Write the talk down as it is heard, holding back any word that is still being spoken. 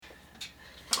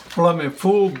Well, I'm in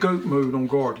full goat mode on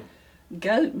gardening.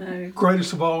 Goat mode?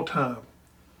 Greatest of all time.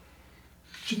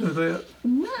 Did you know that?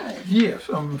 No. Yes,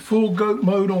 I'm in full goat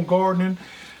mode on gardening.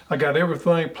 I got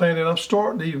everything planted. I'm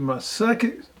starting even my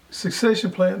second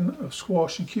succession planting of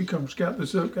squash and cucumbers. Got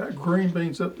this up, got green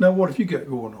beans up. Now what have you got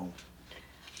going on?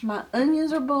 My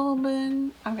onions are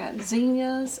bulbing. I've got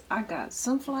zinnias. I got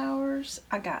sunflowers.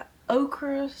 I got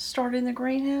okra started in the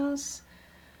greenhouse.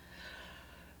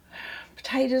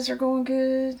 Potatoes are going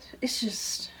good. It's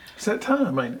just... It's that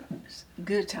time, ain't it? It's a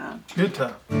good time. Good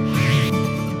time.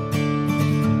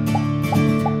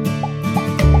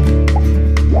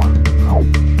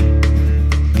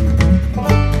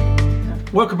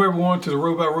 Welcome everyone to the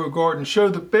Row by Row Garden Show,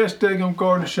 the best daggum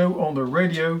garden show on the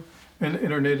radio and the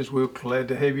internet as well. Glad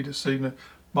to have you this evening.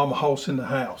 Mama Hoss in the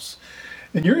house.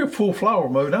 And you're in full flower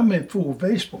mode. I'm in full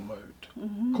vegetable mode.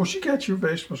 Of course, you got your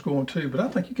vegetables going too, but I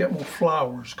think you got more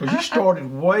flowers because you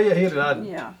started way ahead of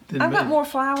Yeah. than I've me. got more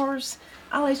flowers.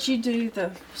 I'll let you do the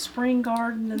spring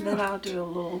garden and then I'll do a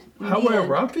little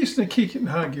However, I'm fixing to kick it in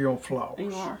high gear on flowers.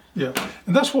 You are. Yeah,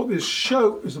 and that's what this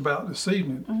show is about this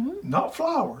evening. Not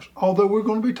flowers, although we're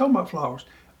going to be talking about flowers,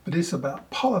 but it's about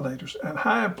pollinators and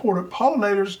how important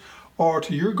pollinators are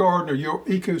to your garden or your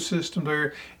ecosystem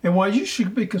there, and why you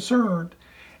should be concerned,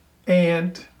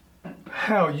 and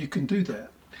how you can do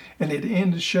that. And at the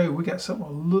end of the show, we got something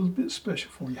a little bit special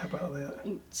for you. How about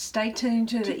that? Stay tuned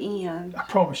to the end. I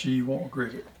promise you, you won't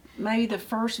regret it. Maybe the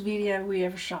first video we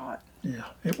ever shot. Yeah,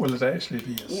 it actually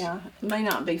is. Yeah, it may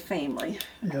not be family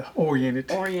Yeah,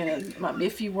 oriented. oriented. Might be a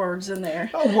few words in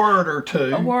there. A word or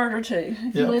two. A word or two,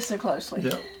 if you Yeah. listen closely.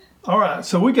 Yeah. All right,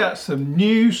 so we got some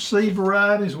new seed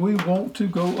varieties we want to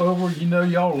go over. You know,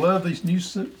 y'all love these new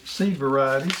seed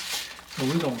varieties, so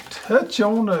we're gonna touch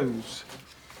on those.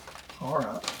 All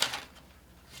right.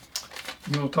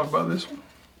 You want to talk about this one?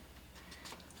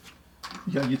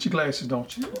 You gotta get your glasses,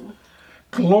 don't you?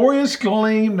 Glorious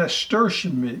Gleam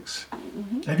Nasturtium Mix.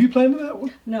 Have you planted that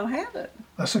one? No, have it.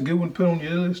 That's a good one to put on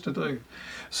your list to do.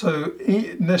 So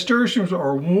nasturtiums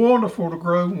are wonderful to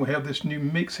grow. We have this new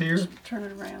mix here. Turn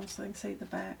it around so they can see the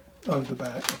back. Oh, the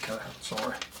back. Okay,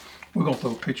 sorry. We're gonna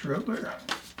throw a picture up there.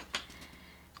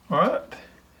 All right.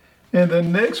 And the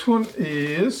next one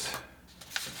is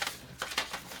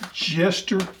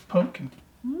Jester Pumpkin.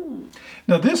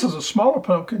 Now this is a smaller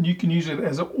pumpkin. You can use it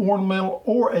as an ornamental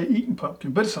or a eating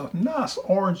pumpkin, but it's a nice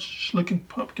orange-looking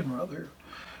pumpkin right there.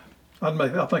 I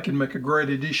think it'd make a great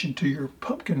addition to your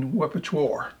pumpkin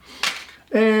repertoire.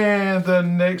 And the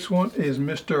next one is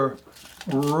Mr.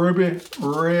 Ruby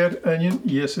Red Onion.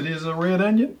 Yes, it is a red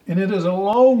onion, and it is a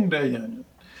long day onion.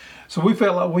 So we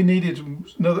felt like we needed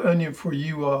another onion for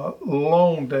you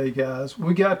long day guys.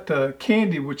 We got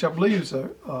Candy, which I believe is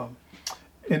a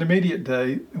intermediate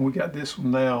day, and we got this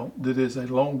one now that is a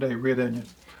long day red onion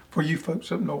for you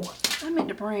folks up north. I meant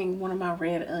to bring one of my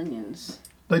red onions.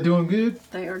 They doing good?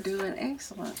 They are doing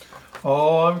excellent.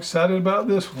 Oh, I'm excited about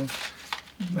this one.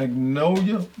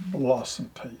 Magnolia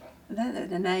Blossom Pea.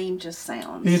 The name just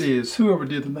sounds. It is. Whoever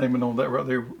did the naming on that right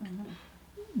there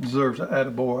deserves an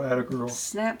attaboy, attagirl.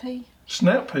 Snap pea?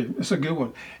 Snap pea. It's a good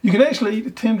one. You can actually eat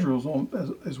the tendrils on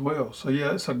as well. So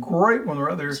yeah, it's a great one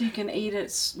right there. So you can eat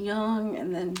it young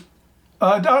and then...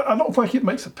 I don't think it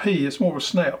makes a pea. It's more of a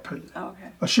snap pea. Oh, okay.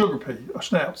 A sugar pea, a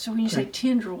snap. So when you pea. say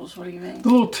tendrils, what do you mean? The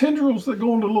little tendrils that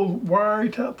go into little wiry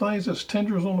type things, there's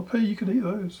tendrils on the pea, you could eat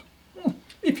those.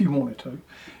 If you wanted to.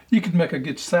 You could make a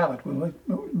good salad with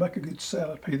it. Make a good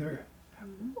salad pea there.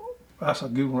 That's a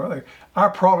good one right there. Our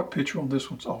product picture on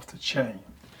this one's off the chain.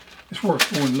 It's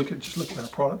worth going and look at our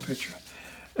product picture.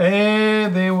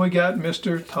 And then we got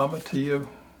Mr. Tomatillo.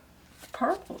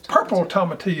 Purple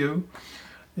Tomatillo.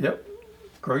 Yep.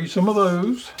 Grow you some of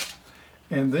those.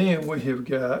 And then we have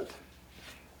got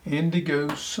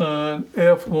Indigo Sun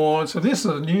F1. So this is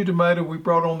a new tomato we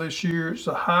brought on this year. It's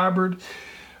a hybrid.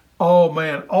 Oh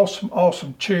man,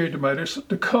 awesome cherry tomato.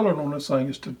 The color on this thing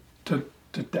is to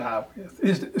die with.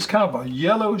 It's kind of a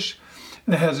yellowish,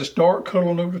 and it has this dark color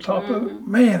on over the top of it.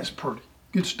 Man, it's pretty.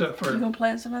 Good stuff there. You gonna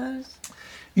plant some of those?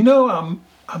 You know,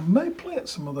 I may plant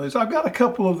some of those. I've got a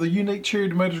couple of the unique cherry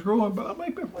tomatoes growing, but I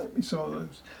may plant me some of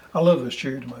those. I love those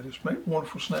cherry tomatoes. Make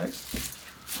wonderful snacks.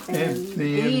 And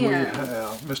then we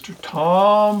have Mr.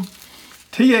 Tom,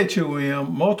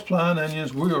 THOM, Multiplying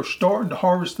Onions. We are starting to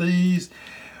harvest these.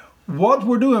 What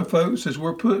we're doing, folks, is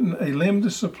we're putting a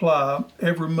limited supply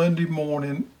every Monday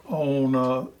morning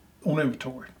on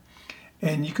inventory.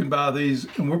 And you can buy these,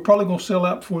 and we're probably going to sell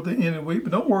out before the end of the week.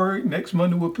 But don't worry, next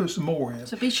Monday we'll put some more in.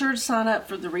 So be sure to sign up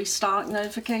for the restock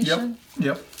notification.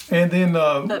 Yep. And then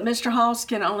But Mr. Hoss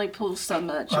can only pull so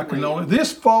much. I can only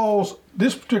this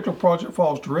particular project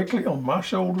falls directly on my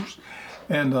shoulders,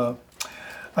 and I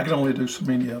can only do so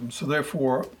many of them. So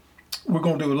therefore, we're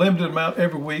going to do a limited amount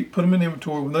every week. Put them in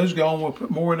inventory. When those go on, we'll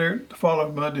put more in there the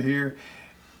following Monday here,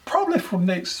 probably for the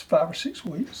next 5 or 6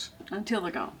 weeks. Until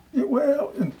they're gone. Yeah,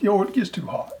 well, and it gets too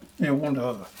hot. One or the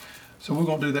other. So we're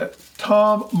going to do that.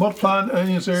 Tom, multiplying the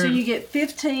onions there. So you get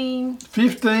 15.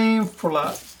 15 for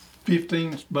like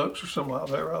 $15 or something like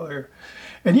that right there.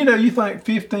 And you think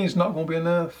 15 is not going to be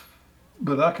enough,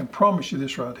 but I can promise you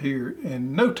this right here,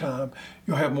 in no time,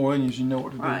 you'll have more onions, you know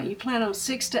what to do. Right, you plant them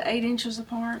 6 to 8 inches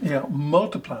apart. Yeah,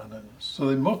 multiplying onions, so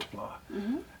they multiply.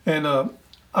 And I'm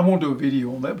going to do a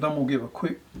video on that, but I'm going to give a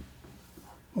quick,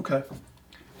 okay.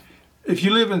 If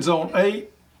you live in zone 8,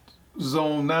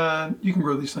 zone 9, you can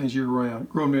grow these things year round.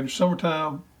 Grow them in the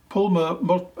summertime, pull them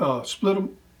up, split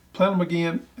them, plant them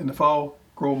again in the fall,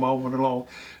 grow them all winter long.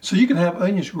 So you can have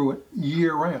onions growing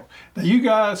year round. Now you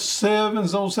guys, zone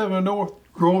 7 and north,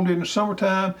 grow them in the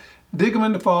summertime, dig them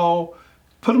in the fall,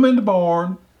 put them in the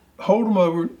barn, hold them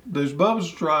over, those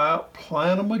bubbles dry out,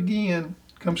 plant them again,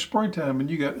 come springtime,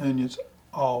 and you got onions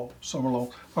all summer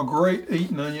long. A great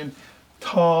eating onion.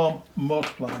 Tom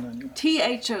multiplying onion.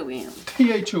 THOM.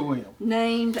 THOM.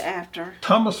 Named after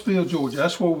Thomasville, Georgia.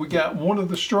 That's where we got one of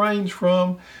the strains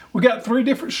from. We got 3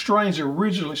 different strains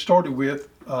originally started with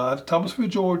out of Thomasville,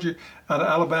 Georgia, out of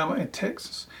Alabama and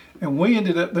Texas. And we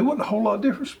ended up, there wasn't a whole lot of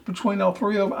difference between all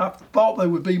 3 of them. I thought they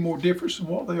would be more different than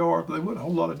what they are, but they wasn't a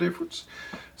whole lot of difference.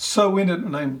 So we ended up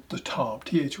naming the Tom,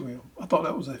 THOM. I thought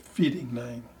that was a fitting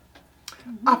name.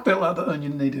 I felt like the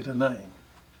onion needed a name.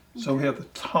 So we have the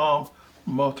Tom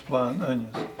multiplying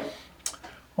onions.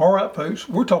 All right, folks,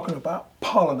 we're talking about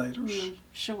pollinators.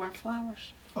 Show our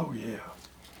flowers. Oh, yeah.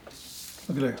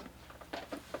 Look at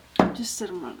that. Just sit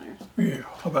them right there. Yeah,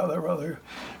 how about that right there?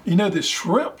 You know this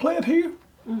shrimp plant here?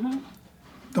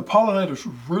 The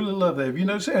pollinators really love that. Have you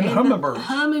noticed? And hummingbirds.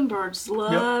 Hummingbirds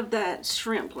love that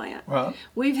shrimp plant. Right.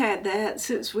 We've had that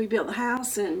since we built the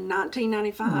house in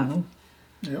 1995.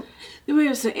 Yep. Then we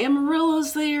have some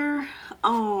amaryllis there.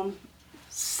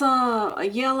 A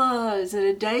yellow, is it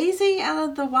a daisy out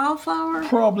of the wildflower?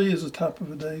 Probably is a type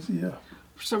of a daisy, yeah.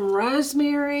 Some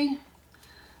rosemary,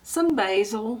 some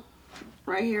basil,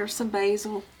 right here, some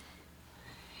basil.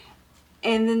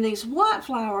 And then these white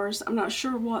flowers, I'm not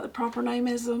sure what the proper name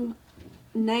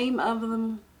of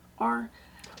them are.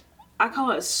 I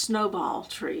call it a snowball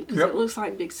tree because it looks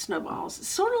like big snowballs. It's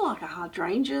sort of like a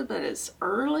hydrangea, but it's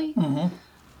early.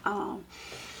 I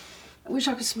wish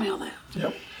I could smell that.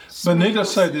 Yep. But need I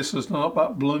say, this is not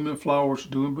about blooming flowers,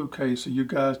 doing bouquets, so you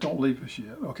guys don't leave us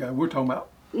yet. Okay, we're talking about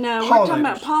No, pollinators. we're talking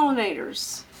about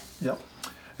pollinators. Yep.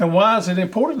 And why is it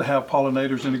important to have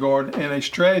pollinators in the garden and a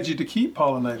strategy to keep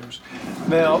pollinators?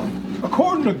 Now,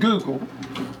 according to Google,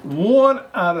 1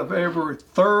 out of every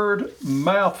 3rd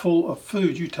mouthful of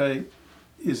food you take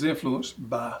is influenced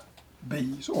by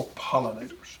bees or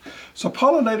pollinators. So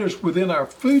pollinators within our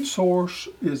food source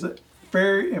is a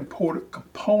very important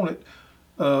component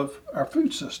of our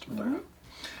food system there.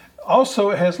 Also,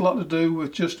 it has a lot to do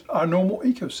with just our normal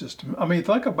ecosystem. I mean,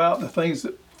 think about the things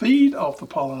that feed off the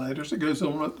pollinators that goes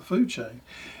on up the food chain.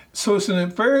 So it's a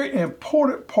very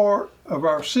important part of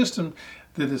our system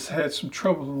that has had some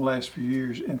trouble in the last few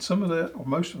years. And some of that, or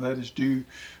most of that, is due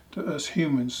to us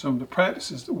humans, some of the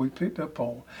practices that we picked up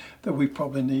on that we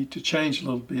probably need to change a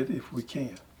little bit if we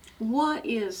can. What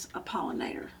is a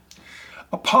pollinator?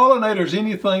 A pollinator is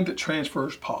anything that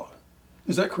transfers pollen.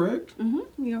 Is that correct?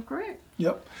 You're correct.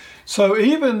 Yep. So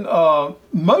even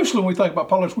mostly when we think about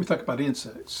pollinators, we think about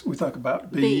insects. We think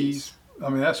about bees. I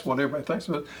mean, that's what everybody thinks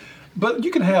about. But you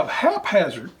can have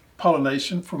haphazard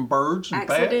pollination from birds and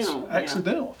bats.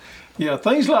 Accidental. Yeah,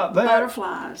 things like that.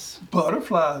 Butterflies.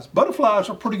 Butterflies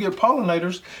are pretty good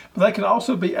pollinators, but they can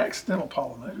also be accidental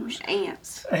pollinators.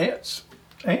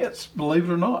 Ants, believe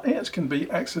it or not, ants can be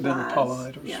accidental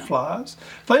pollinators. Yeah. Flies.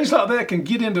 Things like that can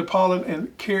get into pollen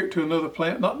and carry it to another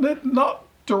plant. Not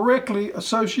directly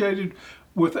associated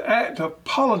with the act of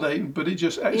pollinating, but it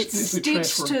just accidentally transfers. It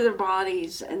sticks to their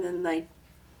bodies and then they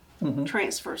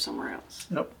transfer somewhere else.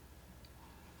 Yep.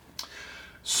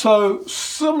 So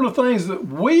some of the things that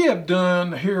we have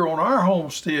done here on our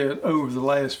homestead over the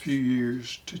last few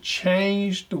years to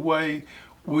change the way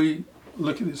we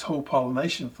look at this whole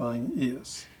pollination thing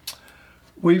is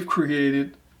we've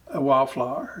created a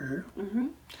wildflower here.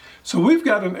 So we've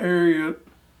got an area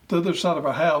the other side of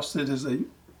our house that is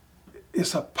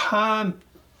it's a pine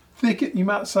thicket, you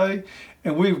might say,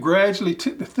 and we've gradually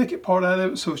took the thicket part out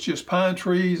of it, so it's just pine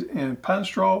trees and pine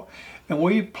straw. And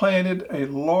we planted a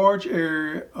large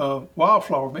area of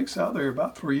wildflower mix out there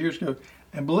about 3 years ago.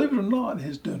 And believe it or not, it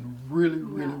has done really,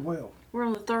 really well. We're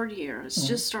on the third year. It's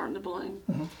just starting to bloom.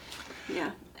 Mm-hmm.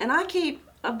 Yeah. And I keep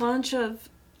a bunch of,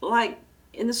 like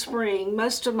in the spring,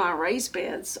 most of my raised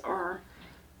beds are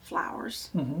flowers.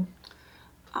 Mm-hmm.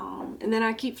 And then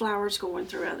I keep flowers going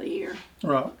throughout the year.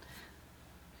 Right.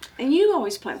 And you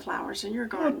always plant flowers in your I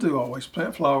garden. do always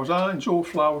plant flowers. I enjoy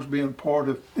flowers being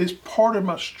it's part of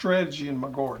my strategy in my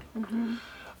garden. Mm-hmm.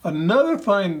 Another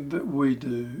thing that we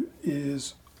do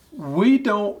is we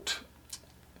don't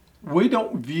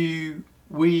view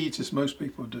weeds as most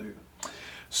people do.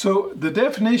 So the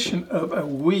definition of a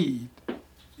weed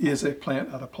is a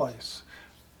plant out of place.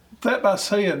 That by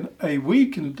saying a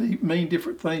weed can mean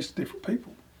different things to different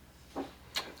people.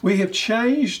 We have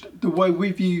changed the way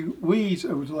we view weeds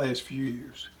over the last few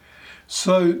years.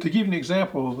 So to give you an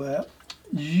example of that,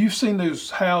 you've seen those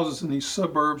houses in these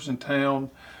suburbs in town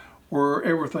where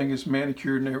everything is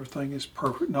manicured and everything is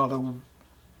perfect, not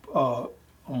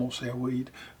almost say a weed,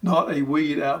 not a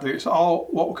weed out there. It's all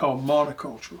what we call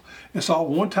monoculture. It's all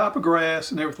one type of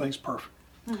grass and everything's perfect.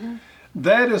 Mm-hmm.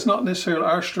 That is not necessarily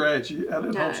our strategy out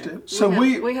at Homestead. So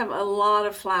we have a lot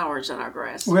of flowers in our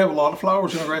grass. We have a lot of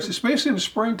flowers in our grass, especially in the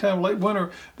springtime, late winter.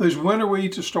 Those winter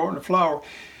weeds are starting to flower.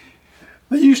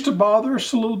 They used to bother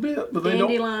us a little bit, but they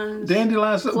don't.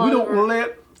 Dandelions. Clover. We don't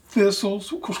let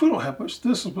thistles. Of course, we don't have much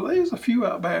thistles, but there's a few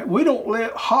out back. We don't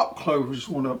let hop clovers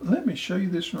one up. Let me show you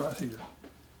this right here.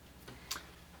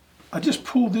 I just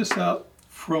pulled this out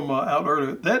from out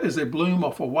earlier. That is a bloom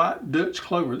off a white Dutch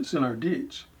clover that's in our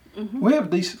ditch. Mm-hmm. We have a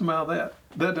decent amount of that.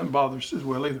 That doesn't bother us as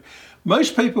well either.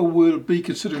 Most people would be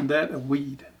considering that a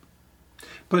weed.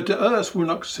 But to us, we're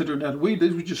not considering that a weed.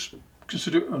 We just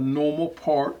consider it a normal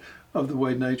part of the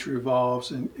way nature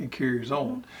evolves and carries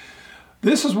on.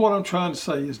 This is what I'm trying to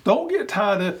say is don't get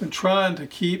tied up in trying to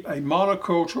keep a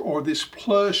monoculture or this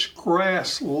plush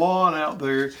grass lawn out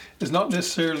there is not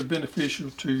necessarily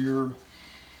beneficial to your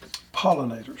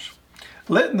pollinators.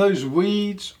 Letting those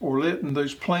weeds or letting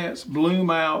those plants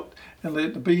bloom out and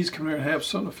letting the bees come there and have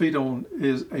something to feed on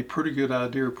is a pretty good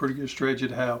idea, a pretty good strategy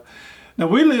to have. Now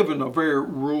we live in a very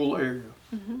rural area,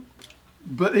 mm-hmm.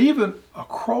 but even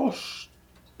across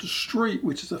the street,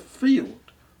 which is a field,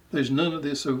 there's none of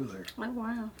this over there. Oh,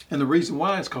 wow. And the reason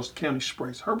why is because the county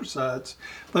sprays herbicides.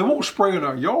 They won't spray in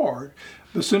our yard,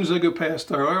 but as soon as they go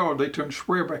past our yard, they turn the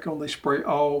sprayer back on, they spray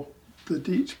all the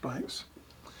ditch banks.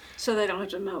 So they don't have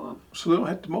to mow them. So they don't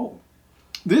have to mow them.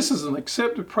 This is an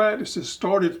accepted practice that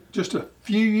started just a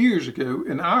few years ago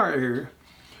in our area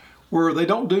where they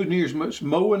don't do near as much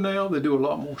mowing now. They do a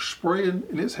lot more spraying,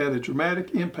 and it's had a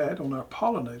dramatic impact on our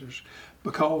pollinators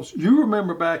because you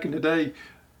remember back in the day,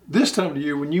 this time of the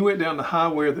year when you went down the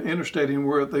highway or the interstate and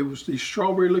where there was these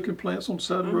strawberry looking plants on the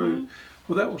side of the road,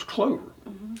 well, that was clover.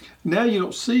 Mm-hmm. Now you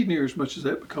don't see near as much as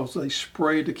that because they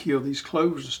spray to kill these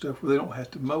clovers and stuff where they don't have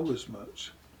to mow as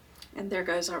much. And there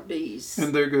goes our bees.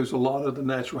 And there goes a lot of the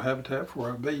natural habitat for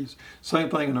our bees. Same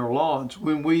thing in our lawns.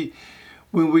 When we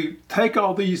take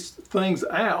all these things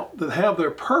out that have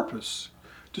their purpose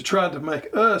to try to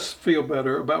make us feel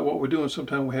better about what we're doing,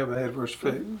 sometimes we have an adverse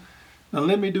effect. Mm-hmm. Now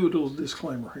let me do a little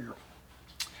disclaimer here.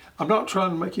 I'm not trying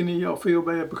to make any of y'all feel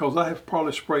bad because I have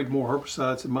probably sprayed more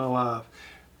herbicides in my life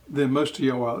than most of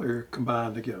y'all out there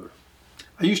combined together.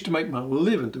 I used to make my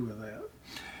living doing that.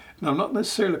 Now, I'm not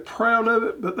necessarily proud of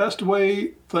it, but that's the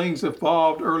way things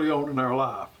evolved early on in our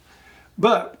life.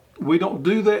 But we don't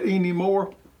do that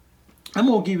anymore. I'm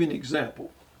going to give you an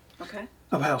example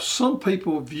of how some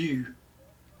people view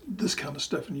this kind of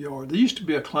stuff in the yard. There used to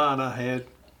be a client I had.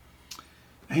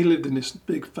 He lived in this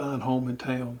big, fine home in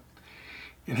town.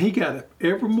 And he got up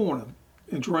every morning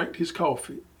and drank his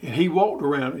coffee. And he walked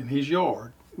around in his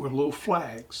yard with little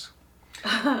flags.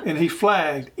 And he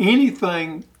flagged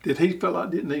anything that he felt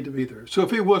like didn't need to be there. So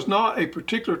if it was not a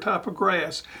particular type of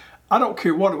grass, I don't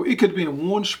care what it could have been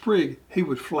one sprig, he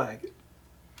would flag it.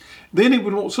 Then he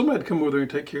would want somebody to come over there and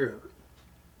take care of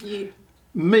it. You.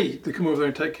 Me to come over there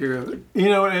and take care of it. You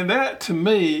know, and that to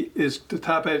me is the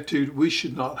type of attitude we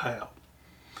should not have.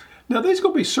 Now there's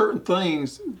going to be certain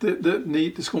things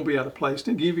that's going to be out of place.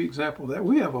 To give you an example of that,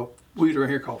 we have a weed around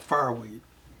here called fireweed.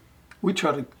 We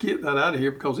try to get that out of here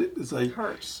because it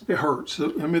hurts. It hurts.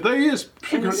 So, I mean, there is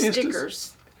particular instances.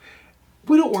 Stickers.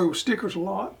 We don't worry with stickers a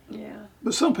lot. Yeah.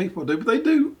 But some people do. But they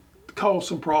do cause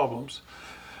some problems.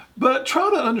 But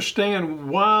try to understand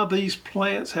why these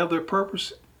plants have their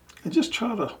purpose, and just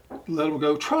try to let them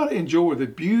go. Try to enjoy the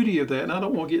beauty of that. And I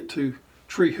don't want to get too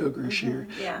tree huggerish here.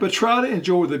 Yeah. But try to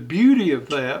enjoy the beauty of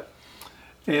that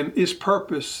and its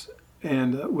purpose,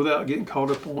 and without getting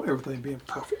caught up on everything being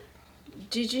perfect.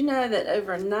 Did you know that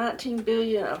over 19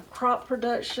 billion of crop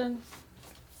production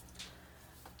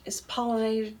is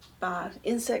pollinated by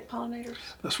insect pollinators?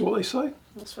 That's what they say.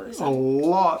 That's what they A say.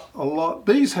 lot.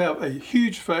 These have a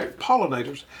huge effect.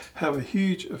 Pollinators have a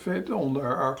huge effect on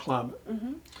our climate.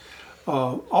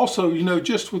 Also,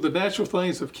 just with the natural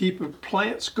things of keeping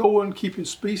plants going, keeping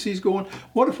species going,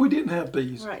 what if we didn't have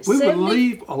bees? Right. We would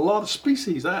leave a lot of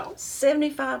species out.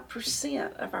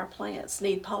 75% of our plants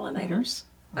need pollinators.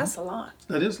 That's a lot.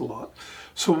 That is a lot.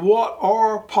 So what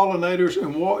are pollinators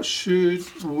and what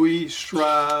should we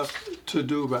strive to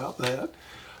do about that?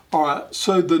 All right,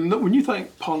 so when you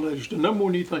think pollinators, the number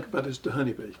one you think about is the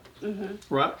honeybee,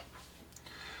 right?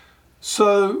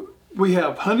 So we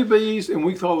have honeybees, and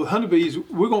we call the honeybees,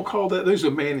 we're going to call that, those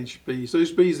are managed bees.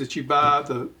 Those bees that you buy,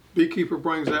 the beekeeper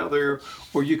brings out there,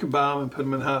 or you can buy them and put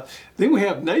them in a hive. Then we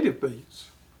have native bees.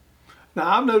 Now,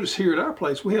 I've noticed here at our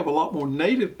place, we have a lot more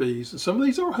native bees, and some of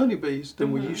these are honeybees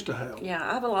than we used to have. Yeah,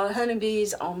 I have a lot of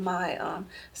honeybees on my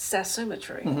satsuma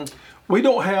tree. We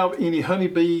don't have any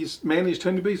honeybees, managed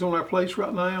honeybees on our place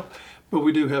right now, but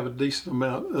we do have a decent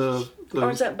amount of those.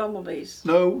 Or is that bumblebees?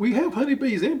 No, we have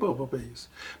honeybees and bumblebees,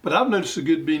 but I've noticed a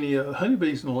good many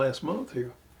honeybees in the last month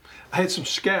here. I had some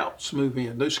scouts move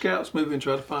in. Those scouts move in and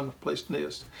try to find a place to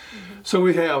nest. So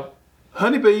we have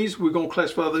honeybees, we're going to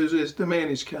classify those as the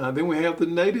managed kind. Then we have the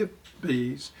native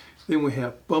bees. Then we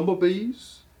have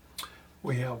bumblebees.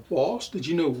 We have wasps. Did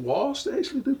you know wasps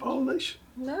actually do pollination?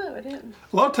 No, I didn't.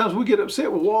 A lot of times we get upset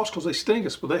with wasps because they sting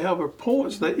us, but they have their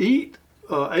points. They eat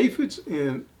aphids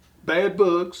and bad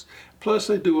bugs, plus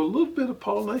they do a little bit of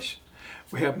pollination.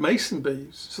 We have mason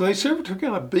bees. So there's several different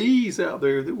kind of bees out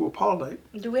there that will pollinate.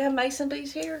 Do we have mason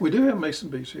bees here? We do have mason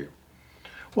bees here.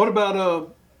 What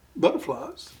about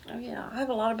butterflies? Oh yeah, I have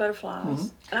a lot of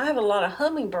butterflies. And I have a lot of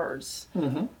hummingbirds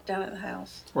down at the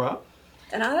house. Right.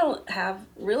 And I don't have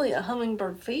really a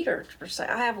hummingbird feeder per se.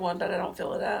 I have one, but I don't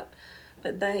fill it up.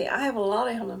 But I have a lot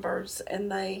of hummingbirds,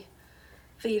 and they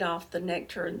feed off the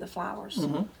nectar and the flowers.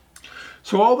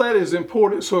 So all that is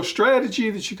important. So a strategy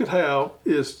that you could have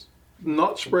is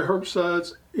not spray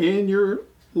herbicides in your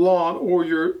lawn or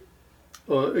your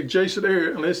adjacent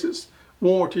area unless it's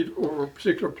warranted or a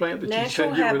particular plant that Natural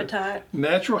you can get rid of. habitat.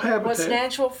 Natural habitat. What's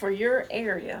natural for your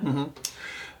area?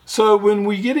 So when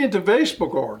we get into vegetable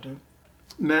gardening,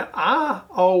 now I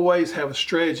always have a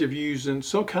strategy of using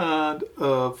some kind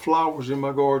of flowers in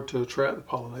my garden to attract the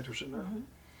pollinators in there.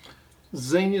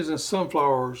 Zinnias and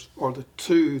sunflowers are the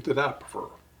two that I prefer.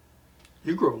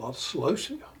 You grow a lot of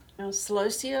celosia.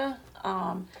 Celosia.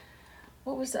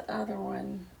 What was the other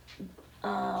one?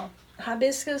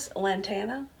 Hibiscus,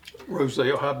 lantana.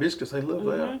 Roselle hibiscus, they love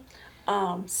that.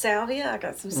 Salvia. I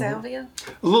got some salvia.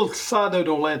 A little side note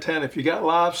on lantana, if you got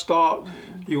livestock,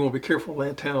 you want to be careful of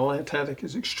lantana. Lantana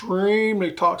is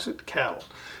extremely toxic to cattle.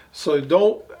 So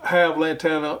don't have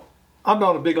lantana. I'm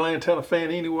not a big lantana fan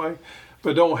anyway,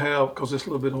 but don't have, because it's a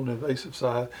little bit on the invasive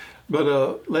side.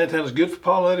 But lantana is good for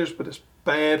pollinators, but it's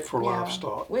bad for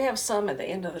livestock. We have some at the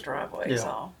end of the driveway, is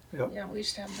all. Yep. Yeah, we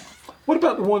used to have that. What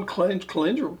about the one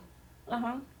calendula?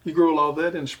 You grow a lot of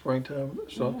that in the springtime.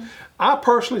 So I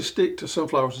personally stick to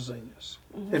sunflowers and zinnias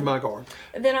in my garden.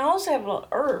 And then I also have a lot of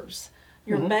herbs.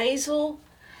 Your basil,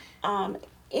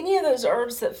 any of those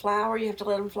herbs that flower, you have to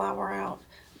let them flower out.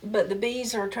 But the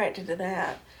bees are attracted to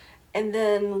that. And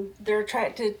then they're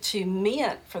attracted to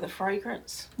mint for the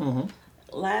fragrance,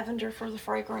 lavender for the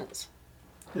fragrance.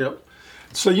 Yep.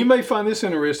 So you may find this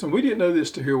interesting. We didn't know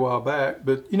this till here a while back,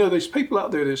 but there's people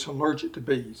out there that's allergic to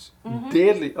bees,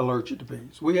 deadly allergic to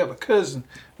bees. We have a cousin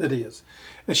that is.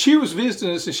 And she was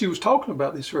visiting us and she was talking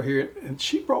about this right here, and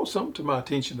she brought something to my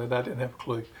attention that I didn't have a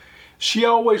clue. She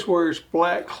always wears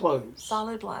black clothes.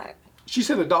 Solid black. She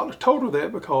said the doctor told her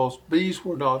that because bees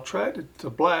were not attracted to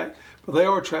black, but they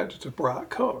are attracted to bright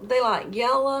color. They like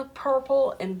yellow,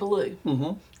 purple, and blue.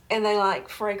 And they like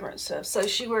fragrance stuff. So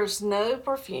she wears no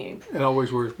perfume And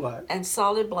always wears black. and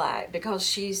solid black because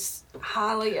she's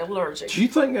highly allergic. Do you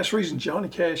think that's the reason Johnny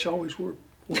Cash always wore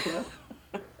black?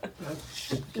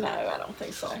 No, I don't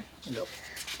think so. Yep.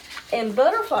 And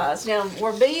butterflies, now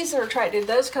where bees are attracted to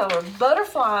those colors,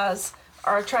 butterflies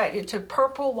are attracted to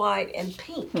purple, white, and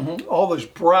pink. All those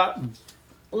bright,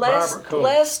 vibrant colors.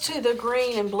 Less to the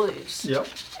green and blues. Yep.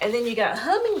 And then you got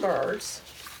hummingbirds.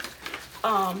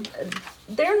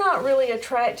 They're not really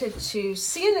attracted to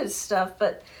scented stuff,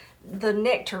 but the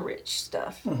nectar-rich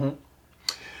stuff.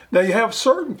 Now you have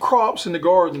certain crops in the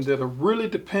garden that are really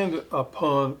dependent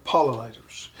upon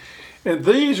pollinators. And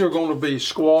these are going to be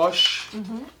squash,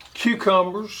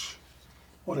 cucumbers,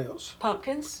 What else?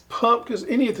 Pumpkins, Pumpkins,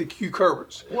 any of the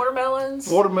cucurbits,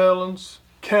 watermelons.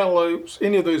 cantaloupes,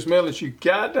 any of those melons. You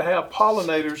got to have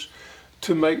pollinators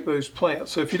to make those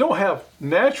plants. So if you don't have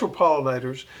natural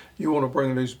pollinators, you want to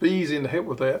bring those bees in to help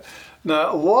with that.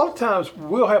 Now, a lot of times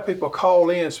we'll have people call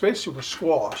in, especially with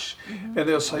squash, and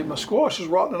they'll say, my squash is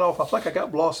rotting off. I think I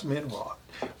got blossom end rot.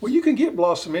 Well, you can get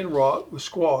blossom end rot with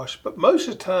squash, but most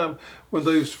of the time when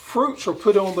those fruits are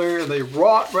put on there and they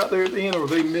rot right there at the end, or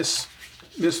they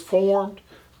misformed,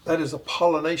 that is a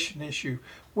pollination issue.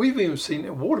 We've even seen it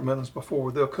in watermelons before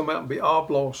where they'll come out and be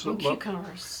oblong. And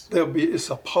cucumbers. It's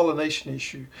a pollination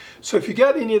issue. So if you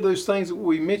got any of those things that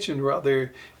we mentioned right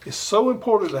there, it's so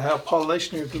important to have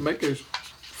pollination here to make those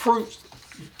fruits,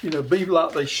 be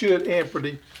like they should and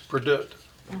pretty productive.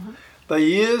 There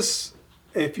is,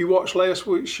 if you watched last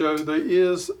week's show, there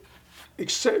is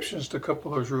exceptions to a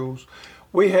couple of those rules.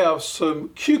 We have some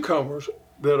cucumbers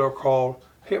that are called,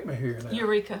 help me here now.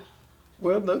 Eureka.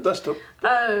 Well, no, that's the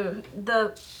The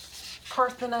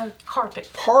parthenocarpic.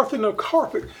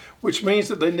 parthenocarpic, which means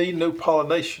that they need no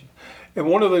pollination. And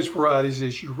one of those varieties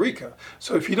is Eureka.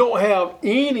 So if you don't have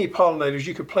any pollinators,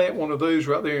 you could plant one of those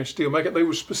right there and still make it. They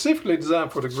were specifically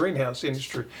designed for the greenhouse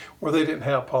industry where they didn't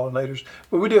have pollinators.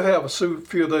 But we do have a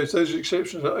few of those. Those are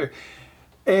exceptions out there.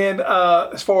 And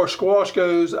as far as squash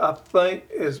goes, I think,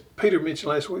 as Peter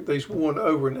mentioned last week, there's one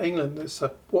over in England that's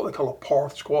what they call a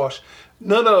parth squash.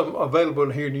 None of them available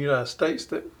here in the United States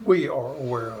that we are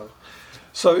aware of.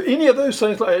 So any of those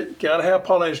things, like you got to have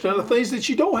pollinators. Now the things that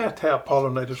you don't have to have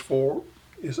pollinators for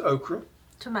is okra,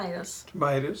 Tomatoes.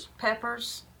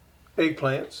 peppers,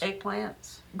 Eggplants.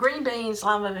 eggplants, Green beans,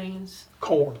 lima beans.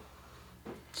 corn.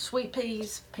 Sweet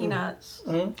peas, peanuts.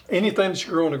 Anything that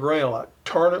you grow on the ground like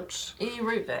turnips, Any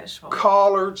root vegetable.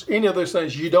 collards, any of those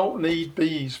things, you don't need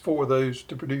bees for those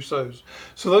to produce those.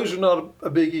 So those are not a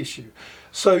big issue.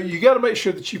 So you got to make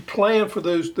sure that you plan for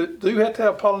those that do have to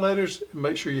have pollinators, and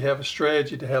make sure you have a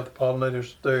strategy to have the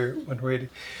pollinators there when ready.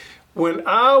 When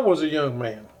I was a young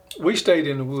man, we stayed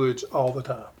in the woods all the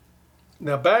time.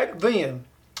 Now back then,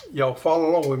 y'all follow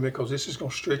along with me because this is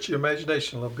going to stretch your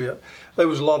imagination a little bit. There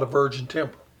was a lot of virgin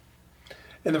timber.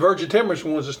 And the virgin timber is the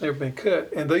ones that's never been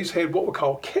cut, and these had what we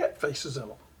call cat faces in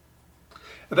them.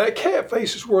 And that cat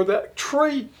face is where that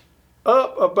tree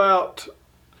up about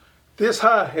this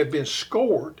high had been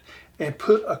scored and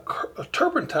put a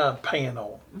turpentine pan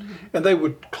on. And they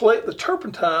would collect the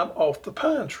turpentine off the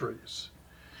pine trees.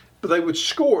 But they would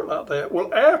score it like that.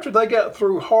 Well, after they got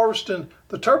through harvesting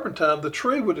the turpentine, the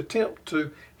tree would attempt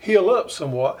to heal up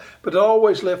somewhat, but it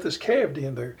always left this cavity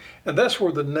in there. And that's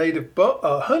where the native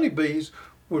honeybees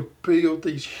would build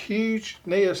these huge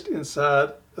nests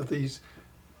inside of these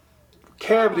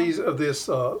cavities of this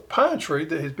pine tree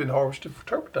that has been harvested for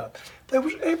turpentine. They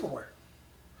was everywhere.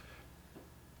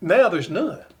 Now there's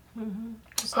none.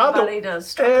 I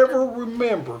don't ever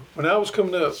remember when I was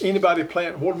coming up anybody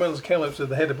planting watermelons and cantaloupes that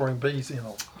they had to bring bees in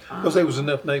on because there was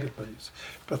enough native bees.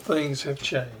 But things have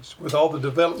changed with all the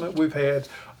development we've had.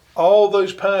 All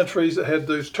those pine trees that had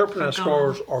those turpentine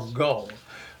scars are gone.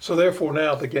 So therefore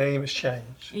now the game has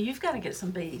changed. You've got to get some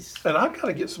bees. And I've got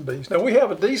to get some bees. Now we have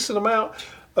a decent amount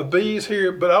of bees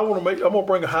here, but I'm gonna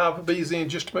bring a hive of bees in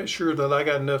just to make sure that I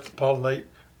got enough to pollinate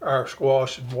our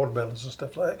squash and watermelons and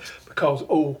stuff like that. Because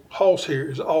old Hoss here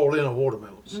is all in on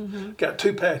watermelons. Got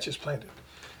 2 patches planted.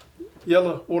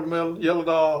 Yellow watermelon, yellow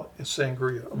doll, and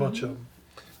sangria, a bunch of them.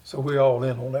 So we're all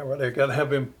in on that right there. Got to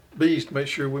have them bees to make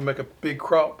sure we make a big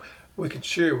crop we can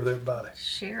share with everybody.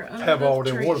 Share under Have all the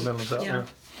them tree. watermelons out there.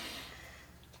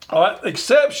 All right,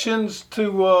 exceptions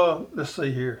to, let's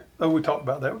see here. Oh, we talked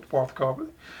about that with the parthenocarpic.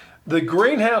 The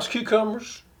greenhouse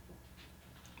cucumbers,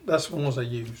 that's the ones they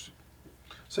use.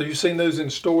 So you've seen those in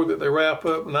the store that they wrap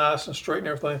up nice and straight and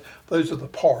everything. Those are the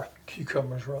parth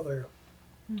cucumbers right there.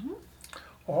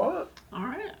 All right. All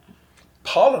right.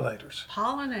 Pollinators.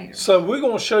 Pollinators. So we're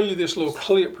going to show you this little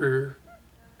clip here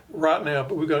right now,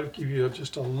 but we're going to give you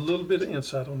just a little bit of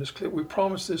insight on this clip. We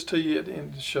promised this to you at the end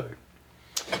of the show.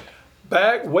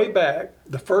 Way back,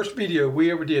 the first video we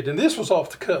ever did, and this was off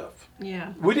the cuff.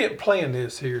 Yeah. We didn't plan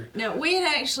this here. No, we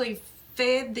had actually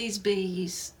fed these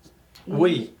bees.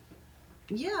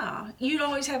 Yeah. You'd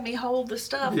always have me hold the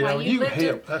stuff Yeah, while you lifted.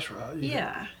 helped. That's right.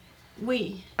 Yeah.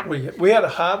 We had a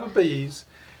hive of bees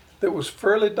that was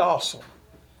fairly docile.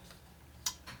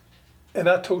 And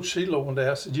I told Sheila one day,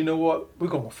 I said, you know what? We're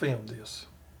going to film this.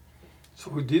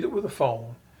 So we did it with a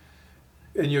phone,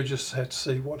 and you'll just have to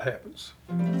see what happens.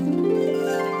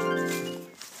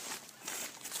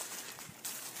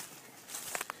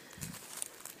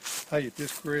 Hey,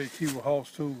 this is Greg Hugh with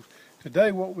Hoss Tools.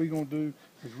 Today what we're going to do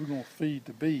is we're going to feed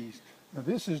the bees. Now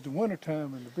this is the winter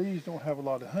time and the bees don't have a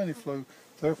lot of honey flow,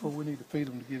 therefore we need to feed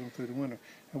them to get them through the winter.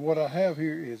 And what I have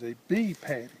here is a bee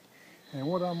patty. And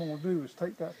what I'm going to do is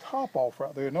take that top off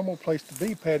right there and I'm going to place the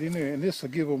bee patty in there, and this will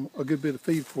give them a good bit of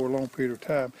feed for a long period of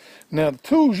time. Now the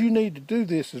tools you need to do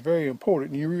this is very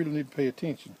important and you really need to pay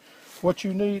attention. What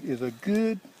you need is a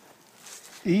good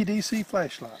EDC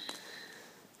flashlight.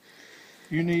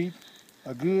 You need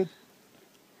a good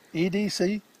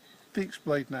EDC fixed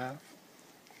blade knife.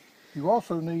 You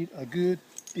also need a good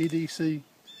EDC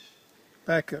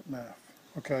backup knife,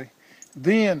 okay?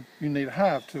 Then you need a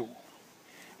hive tool.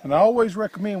 And I always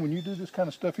recommend when you do this kind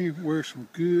of stuff here, wear some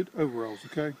good overalls,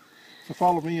 okay? So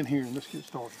follow me in here and let's get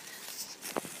started.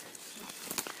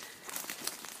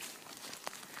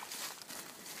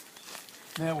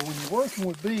 Now when you're working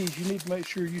with bees, you need to make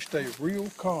sure you stay real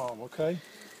calm, okay?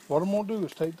 What I'm gonna do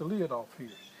is take the lid off here.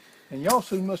 And you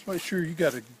also must make sure you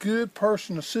got a good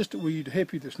person assistant with you to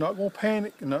help you that's not going to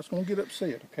panic and not going to get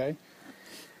upset, okay?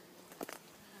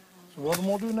 So what I'm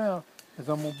going to do now is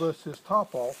I'm going to bust this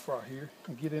top off right here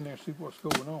and get in there and see what's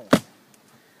going on.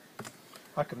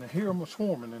 I can hear them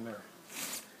swarming in there.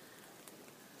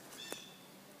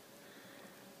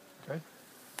 Okay?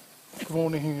 Come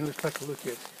on in here and let's take a look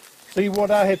at it. See, what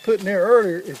I had put in there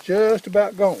earlier is just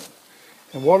about gone.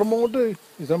 And what I'm going to do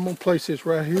is I'm going to place this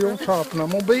right here on top, and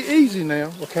I'm going to be easy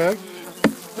now, okay?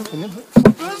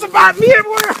 There's about me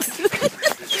everywhere!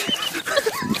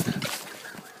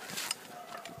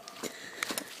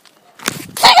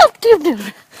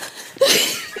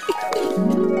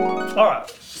 Alright,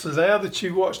 so now that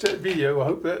you watched that video, I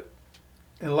hope that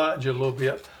enlightened you a little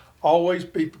bit. Always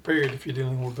be prepared if you're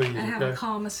dealing with bees, okay? And have a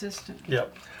calm assistant.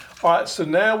 Yep. Alright, so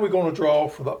now we're going to draw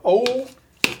for the old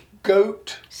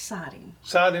goat siding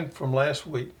from last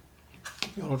week.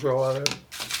 You want to draw out of it?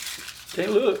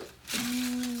 Can't look.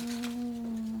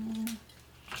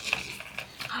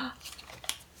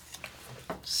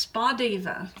 Spa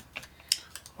Diva.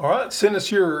 All right, send us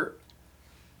your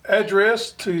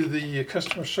address to the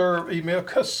customer serve email,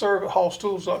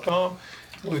 customerserve@hosstools.com.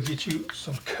 We'll get you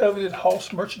some coveted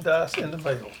Hoss merchandise in the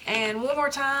mail. And one more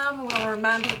time, we'll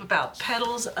remind people about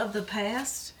Petals of the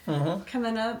Past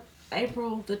coming up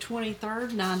April the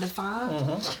 23rd, 9 to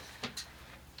 5.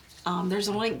 There's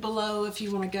a link below if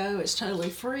you want to go. It's totally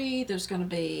free. There's going to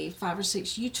be 5 or 6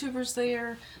 YouTubers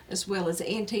there, as well as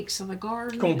Antiques of the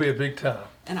Garden. It's going to be a big time.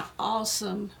 And an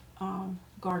awesome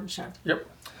garden show. Yep.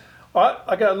 All right,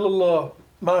 I got a little,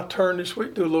 my turn this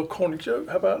week, do a little corny joke.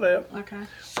 How about that? Okay.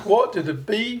 What did the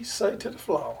bee say to the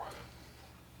flower?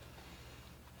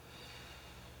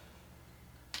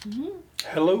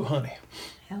 Hello, honey.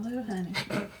 Hello, honey.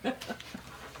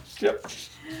 Yep.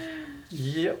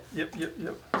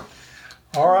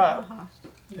 All right.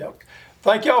 Yep.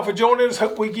 Thank y'all for joining us.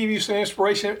 Hope we give you some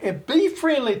inspiration, and be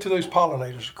friendly to those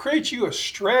pollinators. Create you a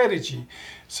strategy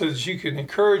so that you can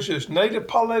encourage those native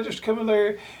pollinators to come in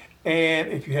there, and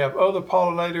if you have other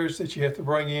pollinators that you have to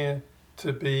bring in,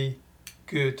 to be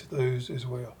good to those as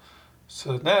well.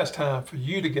 So now it's time for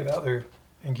you to get out there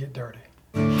and get dirty.